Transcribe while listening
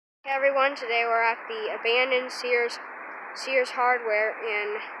Hey everyone, today we're at the abandoned Sears Hardware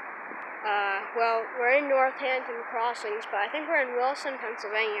in, we're in Northampton Crossings, but I think we're in Wilson,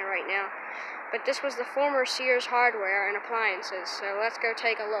 Pennsylvania right now. But this was the former Sears Hardware and Appliances, so let's go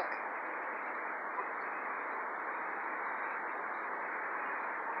take a look.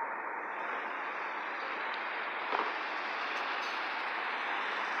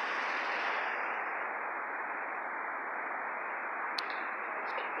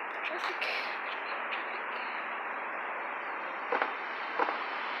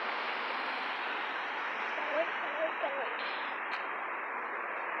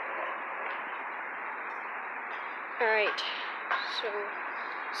 Alright, so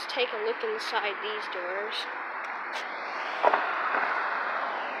let's take a look inside these doors.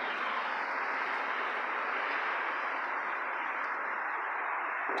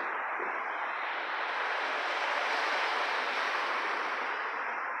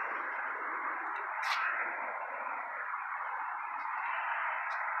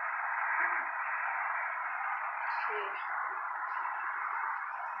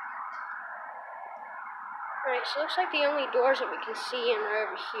 Alright, so it looks like the only doors that we can see in are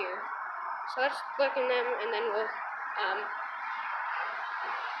over here. So let's look in them and then we'll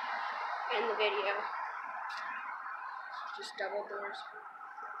end the video. Just double doors.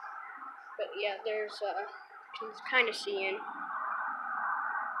 But yeah, there's you can kind of see in.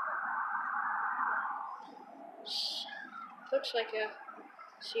 Looks like a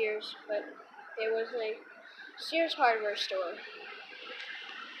Sears, but it was a Sears hardware store.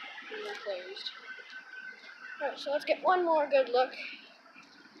 And they're closed. Alright, so let's get one more good look,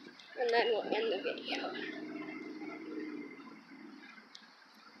 and then we'll end the video.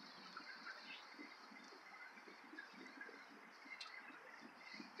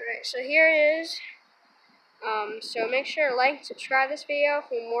 Alright, so here it is. So make sure to like and subscribe this video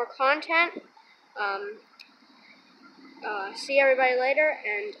for more content. See everybody later,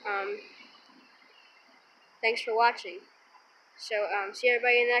 and thanks for watching. So see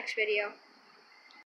everybody in the next video.